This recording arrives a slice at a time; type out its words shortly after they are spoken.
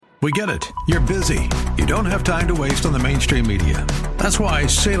We get it. You're busy. You don't have time to waste on the mainstream media. That's why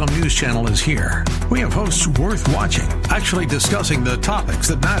Salem News Channel is here. We have hosts worth watching, actually discussing the topics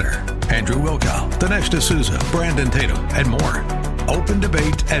that matter. Andrew Wilkow, Dinesh D'Souza, Brandon Tatum, and more. Open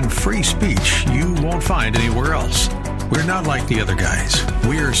debate and free speech you won't find anywhere else. We're not like the other guys.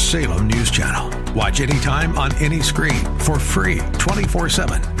 We're Salem News Channel. Watch anytime on any screen for free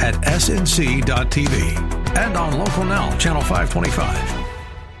 24/7 at snc.tv and on Local Now, Channel 525.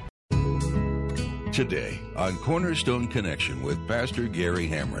 Today on Cornerstone Connection with Pastor Gary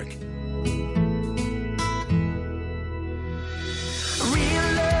Hamrick. Real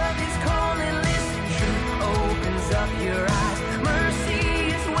love is calling, listen, truth opens up your eyes. Mercy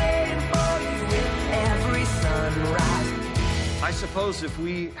is waiting for you with every sunrise. I suppose if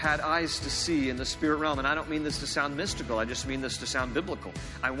we had eyes to see in the spirit realm, and I don't mean this to sound mystical, I just mean this to sound biblical.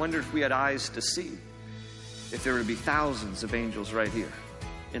 I wonder if we had eyes to see, if there would be thousands of angels right here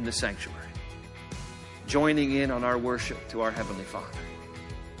in the sanctuary, joining in on our worship to our Heavenly Father,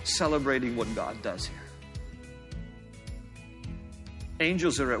 celebrating what God does here.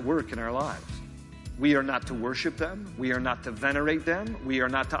 Angels are at work in our lives. We are not to worship them. We are not to venerate them. We are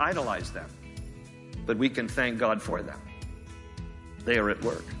not to idolize them. But we can thank God for them. They are at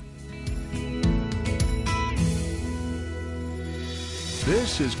work.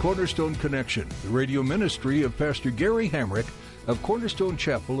 This is Cornerstone Connection, the radio ministry of Pastor Gary Hamrick of Cornerstone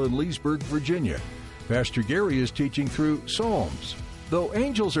Chapel in Leesburg, Virginia. Pastor Gary is teaching through Psalms. Though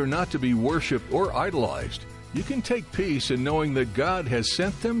angels are not to be worshiped or idolized, you can take peace in knowing that God has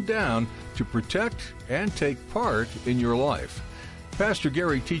sent them down to protect and take part in your life. Pastor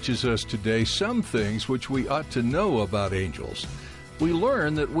Gary teaches us today some things which we ought to know about angels. We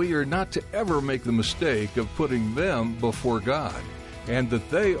learn that we are not to ever make the mistake of putting them before God, and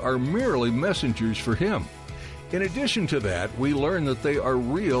that they are merely messengers for Him. In addition to that, we learn that they are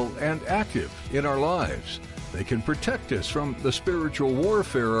real and active in our lives. They can protect us from the spiritual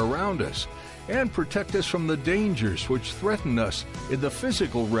warfare around us and protect us from the dangers which threaten us in the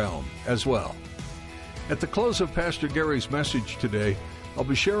physical realm as well. At the close of Pastor Gary's message today, I'll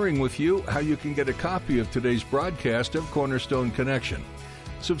be sharing with you how you can get a copy of today's broadcast of Cornerstone Connection.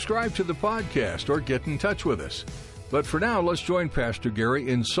 Subscribe to the podcast or get in touch with us. But for now, let's join Pastor Gary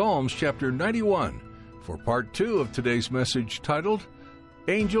in Psalms chapter 91. For part 2 of today's message titled,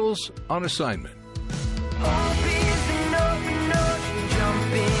 Angels on Assignment. Hope is an open ocean,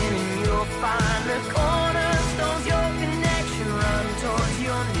 jump in and you'll find the cornerstones, your connection, run towards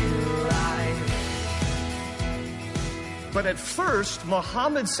your new life. But at first,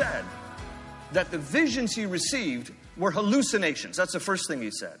 Muhammad said that the visions he received were hallucinations. That's the first thing he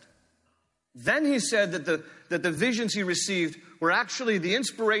said. Then he said that the visions he received were actually the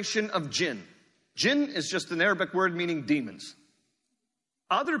inspiration of jinn. Jinn is just an Arabic word meaning demons.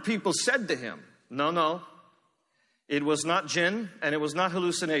 Other people said to him, no, it was not jinn and it was not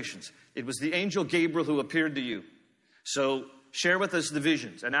hallucinations. It was the angel Gabriel who appeared to you. So share with us the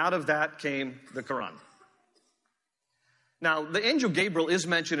visions. And out of that came the Quran. Now, the angel Gabriel is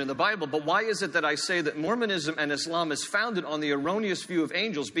mentioned in the Bible, but why is it that I say that Mormonism and Islam is founded on the erroneous view of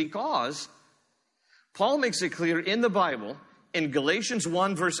angels? Because Paul makes it clear in the Bible, in Galatians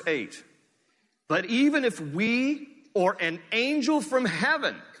 1 verse 8, but even if we or an angel from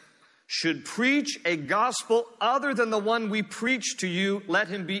heaven should preach a gospel other than the one we preach to you, let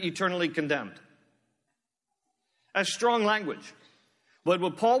him be eternally condemned. That's strong language. But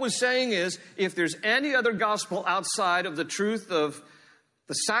what Paul was saying is, if there's any other gospel outside of the truth of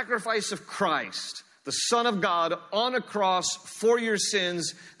the sacrifice of Christ, the Son of God on a cross for your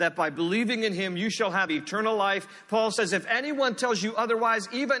sins, that by believing in Him you shall have eternal life. Paul says, if anyone tells you otherwise,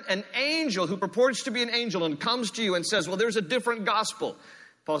 even an angel who purports to be an angel and comes to you and says, well, there's a different gospel,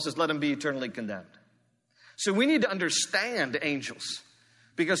 Paul says, let him be eternally condemned. So we need to understand angels,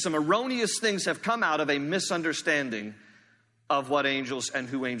 because some erroneous things have come out of a misunderstanding of what angels and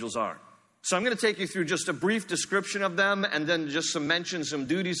who angels are. So I'm going to take you through just a brief description of them and then just some mentions, some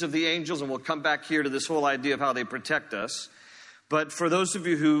duties of the angels, and we'll come back here to this whole idea of how they protect us. But for those of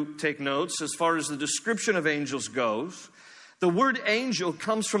you who take notes, as far as the description of angels goes, the word angel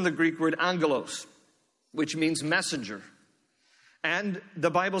comes from the Greek word angelos, which means messenger. And the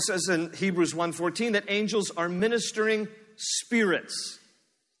Bible says in Hebrews 1:14 that angels are ministering spirits.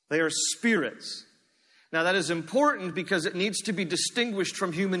 They are spirits. Now that is important because it needs to be distinguished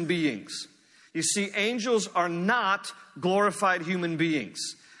from human beings. You see, angels are not glorified human beings.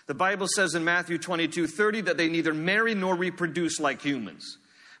 The Bible says in Matthew 22:30 that they neither marry nor reproduce like humans.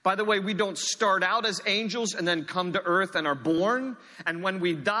 By the way, we don't start out as angels and then come to earth and are born. And when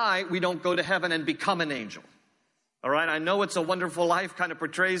we die, we don't go to heaven and become an angel. All right, I know It's a Wonderful Life kind of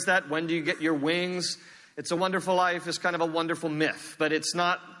portrays that. When do you get your wings? It's a Wonderful Life is kind of a wonderful myth, but it's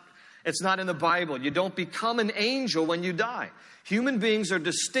not in the Bible. You don't become an angel when you die. Human beings are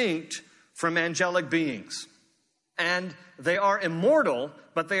distinct from angelic beings. And they are immortal,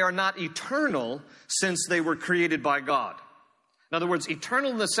 but they are not eternal since they were created by God. In other words,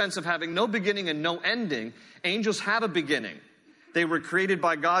 eternal in the sense of having no beginning and no ending. Angels have a beginning. They were created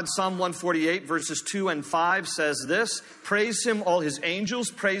by God. Psalm 148 verses 2 and 5 says this, "Praise him, all his angels,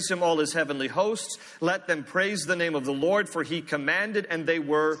 praise him, all his heavenly hosts. Let them praise the name of the Lord, for he commanded and they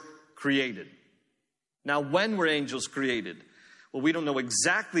were created." Now, when were angels created? Well, we don't know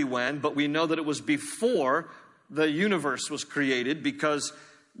exactly when, but we know that it was before the universe was created, because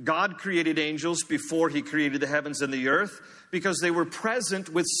God created angels before he created the heavens and the earth, because they were present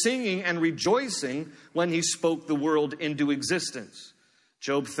with singing and rejoicing when he spoke the world into existence.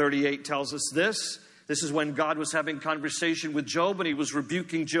 Job 38 tells us this. This is when God was having conversation with Job, and he was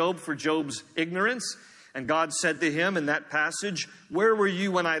rebuking Job for Job's ignorance. And God said to him in that passage, "Where were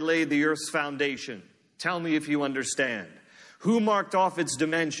you when I laid the earth's foundation? Tell me if you understand. Who marked off its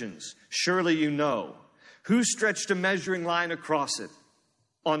dimensions? Surely you know. Who stretched a measuring line across it?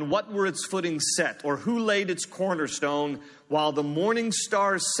 On what were its footings set? Or who laid its cornerstone while the morning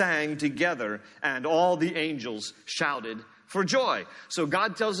stars sang together and all the angels shouted for joy?" So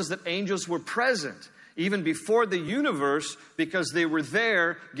God tells us that angels were present even before the universe, because they were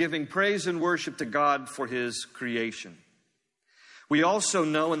there giving praise and worship to God for his creation. We also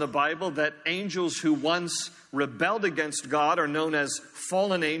know in the Bible that angels who once rebelled against God are known as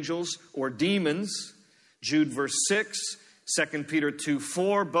fallen angels or demons. Jude verse 6, 2 Peter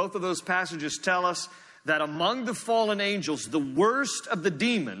 2:4, both of those passages tell us that among the fallen angels, the worst of the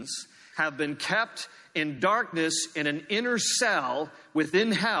demons have been kept in darkness in an inner cell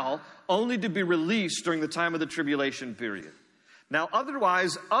within hell, only to be released during the time of the tribulation period. Now,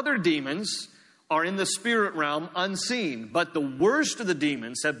 otherwise, other demons are in the spirit realm unseen, but the worst of the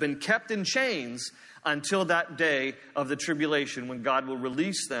demons have been kept in chains until that day of the tribulation when God will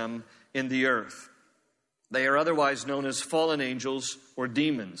release them in the earth. They are otherwise known as fallen angels or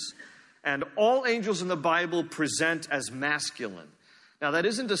demons. And all angels in the Bible present as masculine. Now, that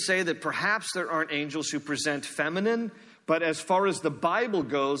isn't to say that perhaps there aren't angels who present feminine, but as far as the Bible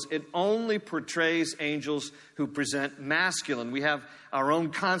goes, it only portrays angels who present masculine. We have our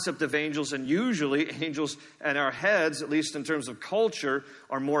own concept of angels, and usually angels and our heads, at least in terms of culture,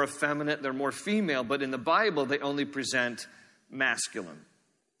 are more effeminate, they're more female, but in the Bible, they only present masculine.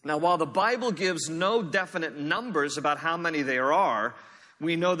 Now, while the Bible gives no definite numbers about how many there are,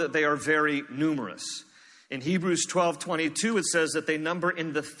 we know that they are very numerous. In Hebrews 12:22, it says that they number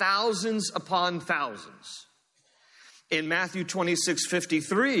in the thousands upon thousands. In Matthew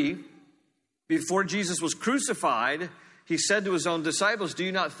 26:53, before Jesus was crucified, he said to his own disciples, "Do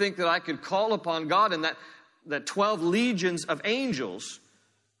you not think that I could call upon God and that 12 legions of angels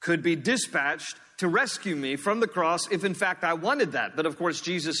could be dispatched to rescue me from the cross if in fact I wanted that?" But of course,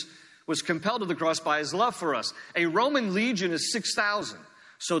 Jesus was compelled to the cross by his love for us. A Roman legion is 6,000.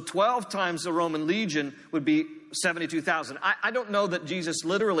 So 12 times the Roman legion would be 72,000. I don't know that Jesus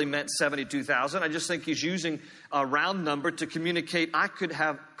literally meant 72,000. I just think he's using a round number to communicate I could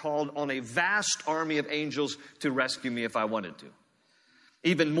have called on a vast army of angels to rescue me if I wanted to.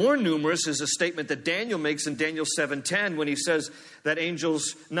 Even more numerous is a statement that Daniel makes in Daniel 7:10 when he says that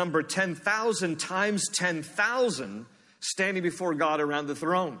angels number 10,000 times 10,000 standing before God around the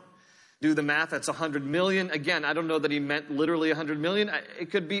throne. Do the math, that's 100 million. Again, I don't know that he meant literally 100 million.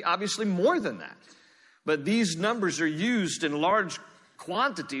 It could be obviously more than that. But these numbers are used in large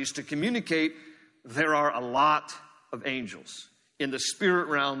quantities to communicate there are a lot of angels in the spirit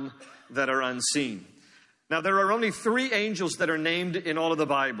realm that are unseen. Now, there are only 3 angels that are named in all of the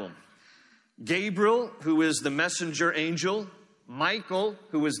Bible. Gabriel, who is the messenger angel, Michael,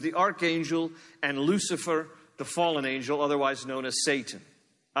 who is the archangel, and Lucifer, the fallen angel, otherwise known as Satan.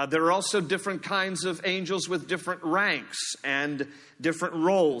 There are also different kinds of angels with different ranks and different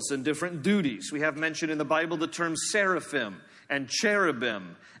roles and different duties. We have mentioned in the Bible the terms seraphim and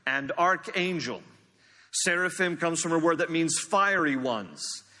cherubim and archangel. Seraphim comes from a word that means fiery ones.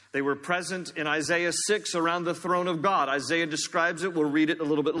 They were present in Isaiah 6 around the throne of God. Isaiah describes it. We'll read it a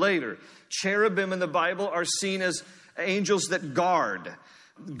little bit later. Cherubim in the Bible are seen as angels that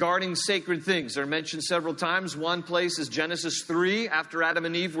guarding sacred things. They're mentioned several times. One place is Genesis 3. After Adam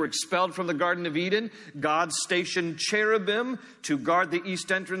and Eve were expelled from the Garden of Eden, God stationed cherubim to guard the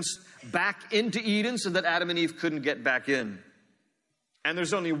east entrance back into Eden so that Adam and Eve couldn't get back in. And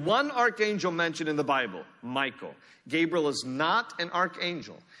there's only one archangel mentioned in the Bible, Michael. Gabriel is not an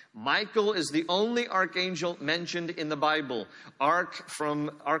archangel. Michael is the only archangel mentioned in the Bible.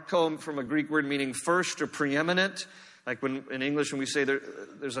 Archo from a Greek word meaning first or preeminent. Like when in English, when we say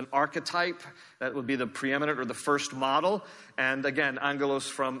there's an archetype, that would be the preeminent or the first model. And again, angelos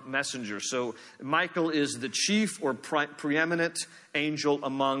from messenger. So Michael is the chief or preeminent angel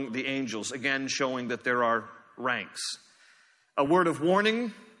among the angels. Again, showing that there are ranks. A word of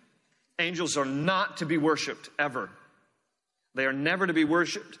warning, angels are not to be worshipped ever. They are never to be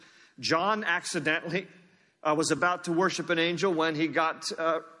worshipped. John accidentally was about to worship an angel when he got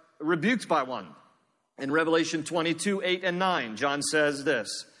rebuked by one. In Revelation 22, 8 and 9, John says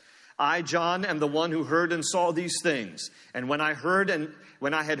this, I, John, am the one who heard and saw these things. And when I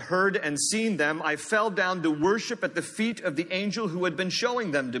had heard and seen them, I fell down to worship at the feet of the angel who had been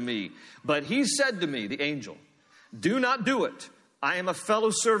showing them to me. But he said to me, the angel, do not do it. I am a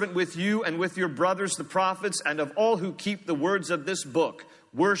fellow servant with you and with your brothers, the prophets, and of all who keep the words of this book.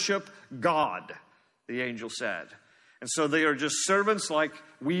 Worship God, the angel said. And so they are just servants like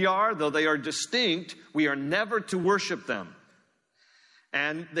we are, though they are distinct. We are never to worship them.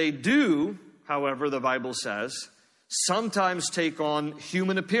 And they do, however, the Bible says, sometimes take on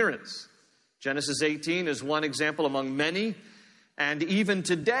human appearance. Genesis 18 is one example among many. And even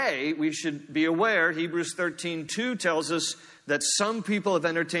today, we should be aware, Hebrews 13:2 tells us that some people have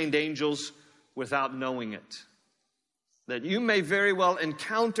entertained angels without knowing it. That you may very well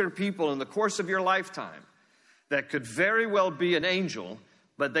encounter people in the course of your lifetime that could very well be an angel,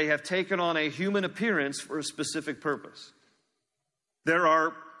 but they have taken on a human appearance for a specific purpose. There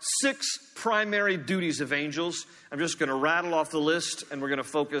are 6 primary duties of angels. I'm just going to rattle off the list, and we're going to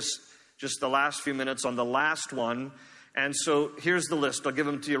focus just the last few minutes on the last one. And so here's the list. I'll give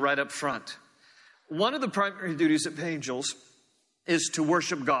them to you right up front. One of the primary duties of angels is to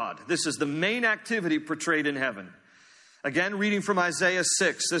worship God. This is the main activity portrayed in heaven. Again, reading from Isaiah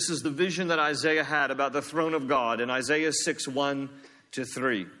 6, this is the vision that Isaiah had about the throne of God in Isaiah 6,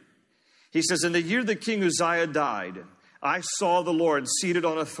 1-3. He says, in the year that King Uzziah died, I saw the Lord seated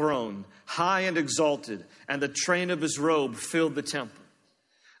on a throne, high and exalted, and the train of his robe filled the temple.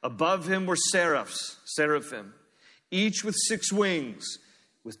 Above him were seraphim, each with 6 wings.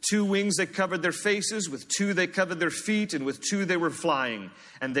 With 2 wings they covered their faces, with 2 they covered their feet, and with 2 they were flying.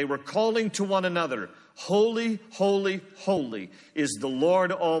 And they were calling to one another, holy, holy, holy is the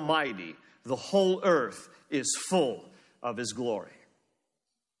Lord Almighty. The whole earth is full of his glory.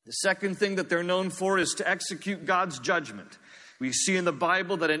 The second thing that they're known for is to execute God's judgment. We see in the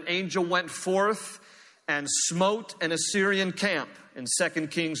Bible that an angel went forth and smote an Assyrian camp in 2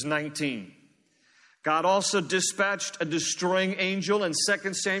 Kings 19. God also dispatched a destroying angel in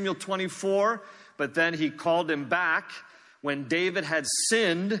 2 Samuel 24, but then he called him back when David had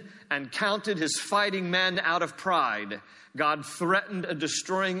sinned and counted his fighting men out of pride. God threatened a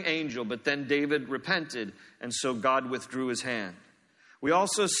destroying angel, but then David repented, and so God withdrew his hand. We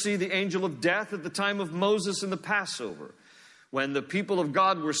also see the angel of death at the time of Moses in the Passover. When the people of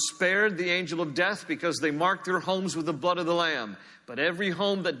God were spared the angel of death because they marked their homes with the blood of the Lamb. But every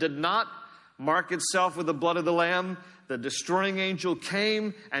home that did not mark itself with the blood of the Lamb, the destroying angel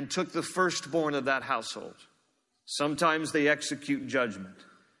came and took the firstborn of that household. Sometimes they execute judgment.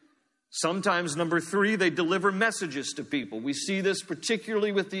 Sometimes, number 3, they deliver messages to people. We see this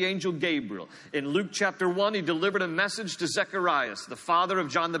particularly with the angel Gabriel. In Luke chapter 1, he delivered a message to Zacharias, the father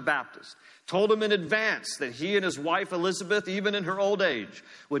of John the Baptist. Told him in advance that he and his wife Elizabeth, even in her old age,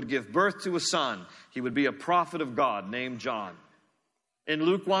 would give birth to a son. He would be a prophet of God named John. In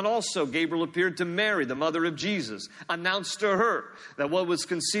Luke 1 also, Gabriel appeared to Mary, the mother of Jesus, announced to her that what was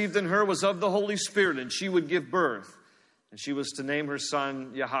conceived in her was of the Holy Spirit, and she would give birth. And she was to name her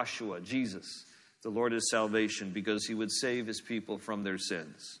son Yahashua, Jesus, the Lord is salvation, because he would save his people from their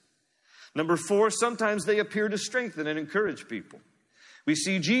sins. Number 4, sometimes they appear to strengthen and encourage people. We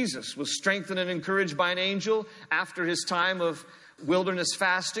see Jesus was strengthened and encouraged by an angel after his time of wilderness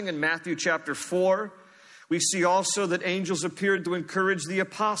fasting in Matthew chapter 4. We see also that angels appeared to encourage the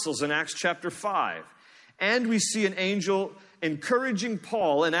apostles in Acts chapter 5. And we see an angel encouraging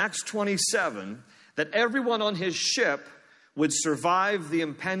Paul in Acts 27 that everyone on his ship would survive the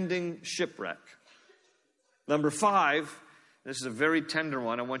impending shipwreck. Number 5, this is a very tender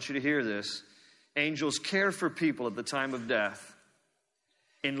one. I want you to hear this. Angels care for people at the time of death.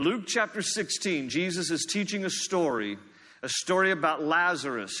 In Luke chapter 16, Jesus is teaching a story about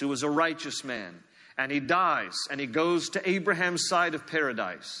Lazarus, who was a righteous man. And he dies, and he goes to Abraham's side of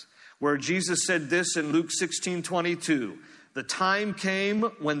paradise, where Jesus said this in Luke 16:22. The time came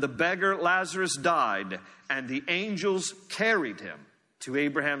when the beggar Lazarus died, and the angels carried him to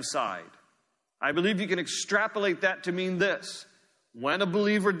Abraham's side. I believe you can extrapolate that to mean this. When a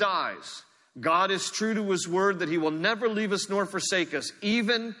believer dies, God is true to his word that he will never leave us nor forsake us,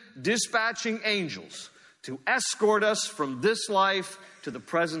 even dispatching angels to escort us from this life to the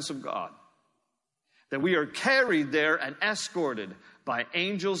presence of God. That we are carried there and escorted by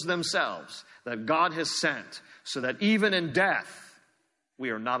angels themselves that God has sent, so that even in death,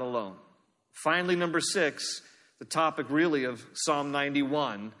 we are not alone. Finally, number 6, the topic really of Psalm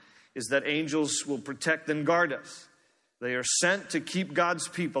 91 is that angels will protect and guard us. They are sent to keep God's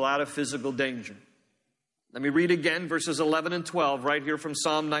people out of physical danger. Let me read again verses 11 and 12 right here from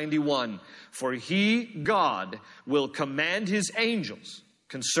Psalm 91. For he, God, will command his angels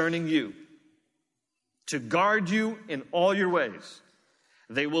concerning you to guard you in all your ways.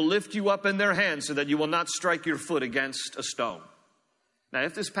 They will lift you up in their hands so that you will not strike your foot against a stone. Now,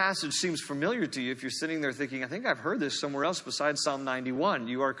 if this passage seems familiar to you, if you're sitting there thinking, I think I've heard this somewhere else besides Psalm 91,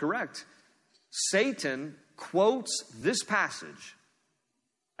 you are correct. Satan quotes this passage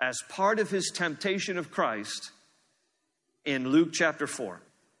as part of his temptation of Christ in Luke chapter 4.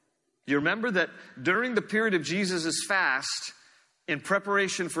 You remember that during the period of Jesus' fast, in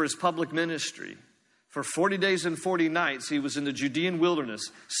preparation for his public ministry, for 40 days and 40 nights, he was in the Judean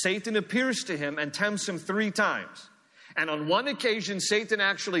wilderness. Satan appears to him and tempts him 3 times. And on one occasion, Satan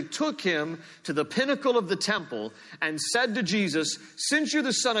actually took him to the pinnacle of the temple and said to Jesus, since you're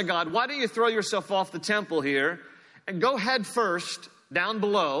the Son of God, why don't you throw yourself off the temple here and go head first down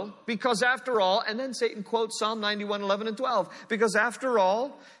below? Because after all, and then Satan quotes Psalm 91, 11 and 12, because after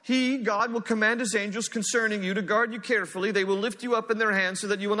all, he, God, will command his angels concerning you to guard you carefully. They will lift you up in their hands so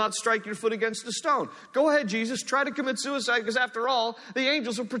that you will not strike your foot against a stone. Go ahead, Jesus, try to commit suicide because after all, the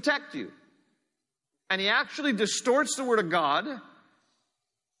angels will protect you. And he actually distorts the word of God,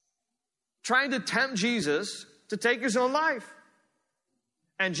 trying to tempt Jesus to take his own life.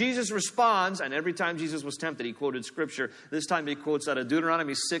 And Jesus responds, and every time Jesus was tempted, he quoted scripture. This time he quotes out of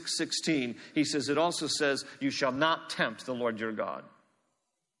Deuteronomy 6:16. He says, it also says, you shall not tempt the Lord your God.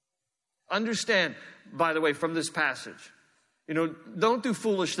 Understand, by the way, from this passage, don't do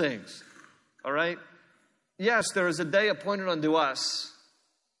foolish things, all right? Yes, there is a day appointed unto us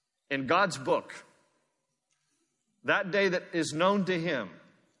in God's book, that day that is known to him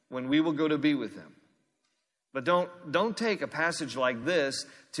when we will go to be with him. But don't take a passage like this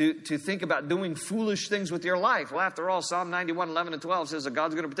to think about doing foolish things with your life. Well, after all, Psalm 91, 11 and 12 says that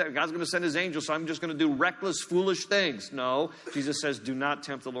God's going to protect me. God's going to send his angels, so I'm just going to do reckless, foolish things. No, Jesus says, do not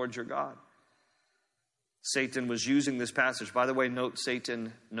tempt the Lord your God. Satan was using this passage. By the way, note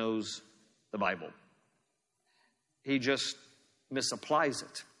Satan knows the Bible. He just misapplies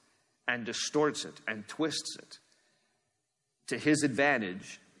it and distorts it and twists it to his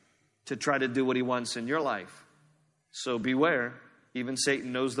advantage to try to do what he wants in your life. So beware, even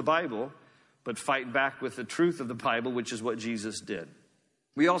Satan knows the Bible, but fight back with the truth of the Bible, which is what Jesus did.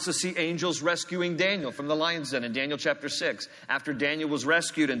 We also see angels rescuing Daniel from the lion's den in Daniel chapter 6. After Daniel was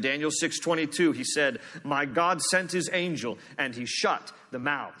rescued in Daniel 6:22, he said, my God sent his angel and he shut the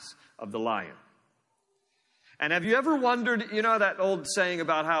mouths of the lion. And have you ever wondered, that old saying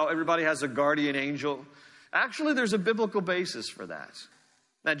about how everybody has a guardian angel? Actually, there's a biblical basis for that.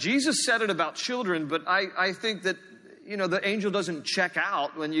 Now, Jesus said it about children, but I think that, the angel doesn't check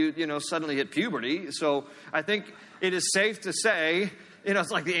out when you suddenly hit puberty. So I think it is safe to say,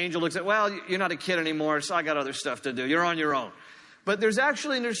 it's like the angel looks at, well, you're not a kid anymore, so I got other stuff to do. You're on your own. But there's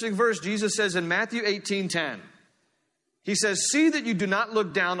actually an interesting verse. Jesus says in Matthew 18:10, he says, see that you do not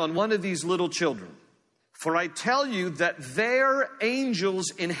look down on one of these little children, for I tell you that their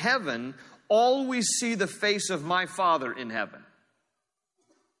angels in heaven always see the face of my Father in heaven.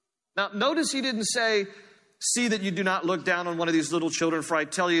 Now, notice he didn't say, see that you do not look down on one of these little children, for I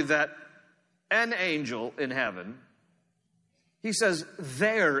tell you that an angel in heaven. He says,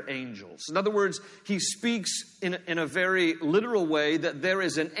 their angels. In other words, he speaks in a very literal way that there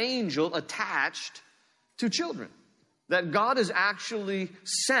is an angel attached to children. That God has actually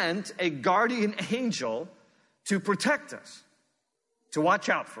sent a guardian angel to protect us, to watch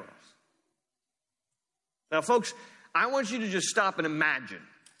out for us. Now, folks, I want you to just stop and imagine,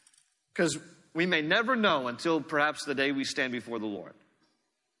 because we may never know until perhaps the day we stand before the Lord.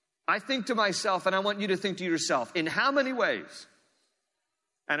 I think to myself, and I want you to think to yourself, in how many ways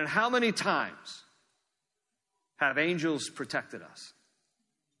and in how many times have angels protected us?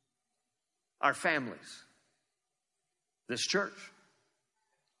 Our families, this church.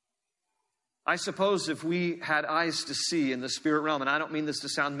 I suppose if we had eyes to see in the spirit realm, and I don't mean this to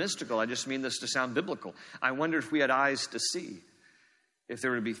sound mystical, I just mean this to sound biblical. I wonder if we had eyes to see, if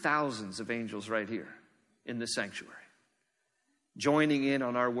there would be thousands of angels right here in this sanctuary. joining in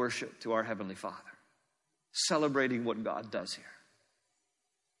on our worship to our Heavenly Father, celebrating what God does here.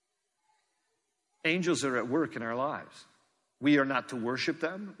 Angels are at work in our lives. We are not to worship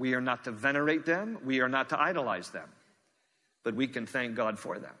them. We are not to venerate them. We are not to idolize them. But we can thank God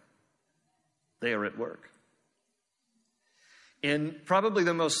for them. They are at work. In probably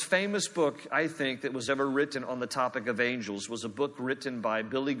the most famous book, I think, that was ever written on the topic of angels was a book written by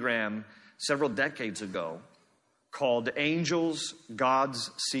Billy Graham several decades ago called Angels, God's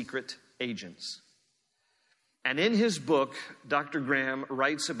Secret Agents. And in his book, Dr. Graham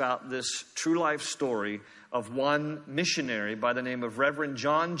writes about this true life story of one missionary by the name of Reverend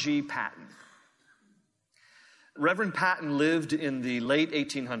John G. Patton. Reverend Patton lived in the late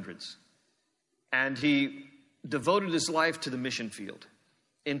 1800s, and he devoted his life to the mission field.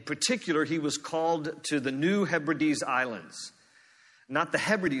 In particular, he was called to the New Hebrides Islands. Not the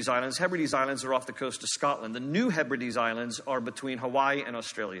Hebrides Islands. Hebrides Islands are off the coast of Scotland. The New Hebrides Islands are between Hawaii and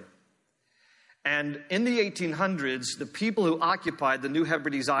Australia. And in the 1800s, the people who occupied the New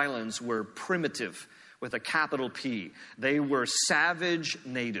Hebrides Islands were primitive, with a capital P. They were savage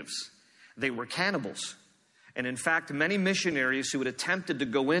natives. They were cannibals. And in fact, many missionaries who had attempted to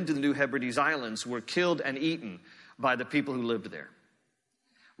go into the New Hebrides Islands were killed and eaten by the people who lived there.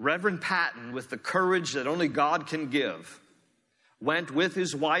 Reverend Patton, with the courage that only God can give, went with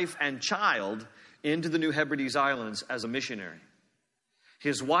his wife and child into the New Hebrides Islands as a missionary.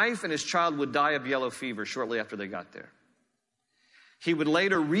 His wife and his child would die of yellow fever shortly after they got there. He would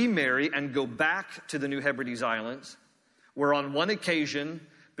later remarry and go back to the New Hebrides Islands, where on one occasion,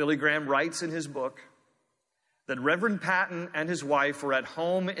 Billy Graham writes in his book that Reverend Patton and his wife were at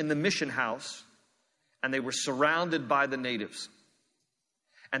home in the mission house, and they were surrounded by the natives.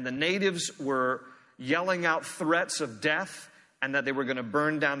 And the natives were yelling out threats of death and that they were going to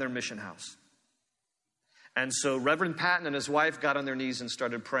burn down their mission house. And so Reverend Patton and his wife got on their knees and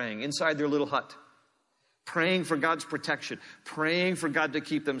started praying inside their little hut, praying for God's protection, praying for God to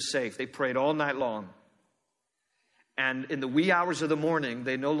keep them safe. They prayed all night long. And in the wee hours of the morning,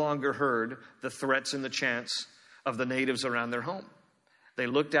 they no longer heard the threats and the chants of the natives around their home. They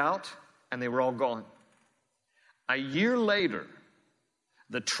looked out and they were all gone. A year later,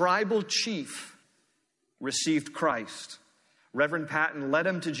 the tribal chief received Christ. Reverend Patton led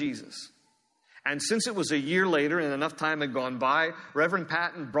him to Jesus. And since it was a year later and enough time had gone by, Reverend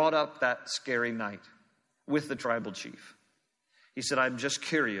Patton brought up that scary night with the tribal chief. He said, "I'm just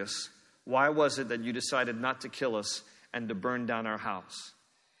curious, why was it that you decided not to kill us and to burn down our house?"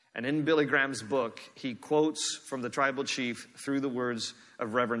 And in Billy Graham's book, he quotes from the tribal chief through the words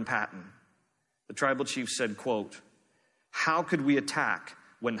of Reverend Patton. The tribal chief said, quote, "How could we attack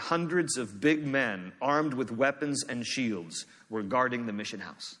when hundreds of big men armed with weapons and shields were guarding the mission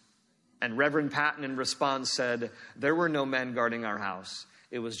house?" And Reverend Patton in response said, "There were no men guarding our house.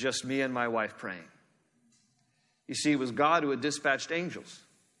 It was just me and my wife praying." You see, it was God who had dispatched angels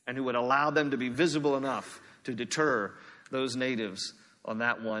and who would allow them to be visible enough to deter those natives on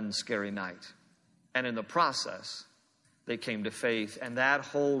that one scary night. And in the process, they came to faith. And that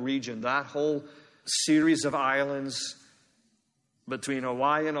whole region, that whole series of islands between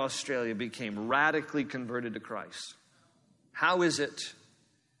Hawaii and Australia became radically converted to Christ. How is it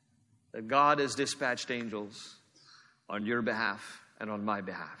that God has dispatched angels on your behalf and on my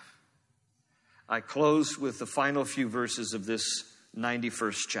behalf? I close with the final few verses of this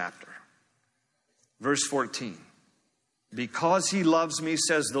 91st chapter. Verse 14. "Because he loves me,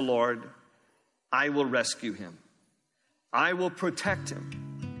 says the Lord, I will rescue him. I will protect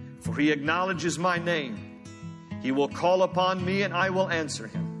him, for he acknowledges my name. He will call upon me and I will answer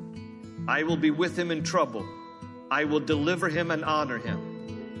him. I will be with him in trouble. I will deliver him and honor him.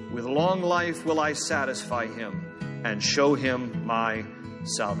 With long life will I satisfy him and show him my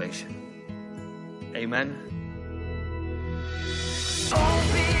salvation." Amen.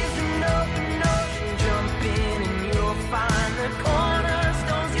 Hope is an open ocean, jump in and you'll find the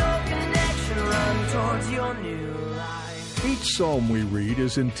cornerstones, your connection, run towards your new life. Each psalm we read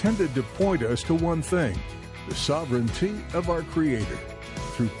is intended to point us to one thing: the sovereignty of our Creator.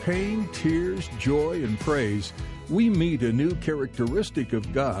 Through pain, tears, joy, and praise, we meet a new characteristic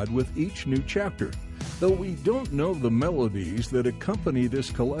of God with each new chapter. Though we don't know the melodies that accompany this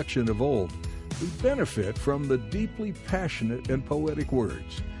collection of old, we benefit from the deeply passionate and poetic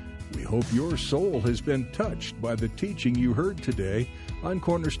words. We hope your soul has been touched by the teaching you heard today on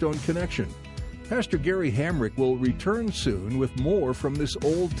Cornerstone Connection. Pastor Gary Hamrick will return soon with more from this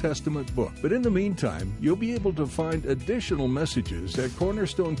Old Testament book. But in the meantime, you'll be able to find additional messages at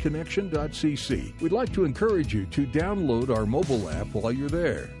cornerstoneconnection.cc. We'd like to encourage you to download our mobile app while you're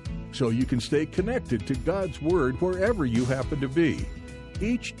there. so you can stay connected to God's Word wherever you happen to be.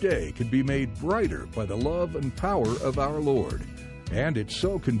 Each day can be made brighter by the love and power of our Lord. And it's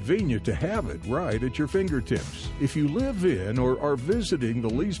so convenient to have it right at your fingertips. If you live in or are visiting the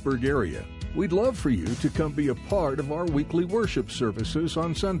Leesburg area, we'd love for you to come be a part of our weekly worship services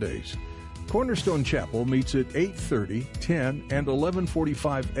on Sundays. Cornerstone Chapel meets at 8:30, 10, and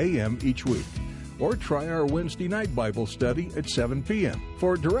 11:45 a.m. each week. Or try our Wednesday night Bible study at 7 p.m.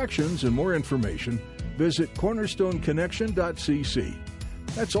 For directions and more information, visit cornerstoneconnection.cc.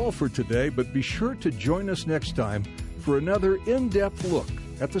 That's all for today, but be sure to join us next time for another in-depth look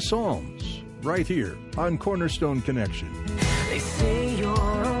at the Psalms, right here on Cornerstone Connection. They say you're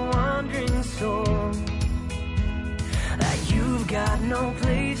a wandering soul, that you've got no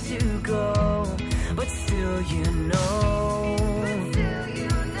place to go, but still you know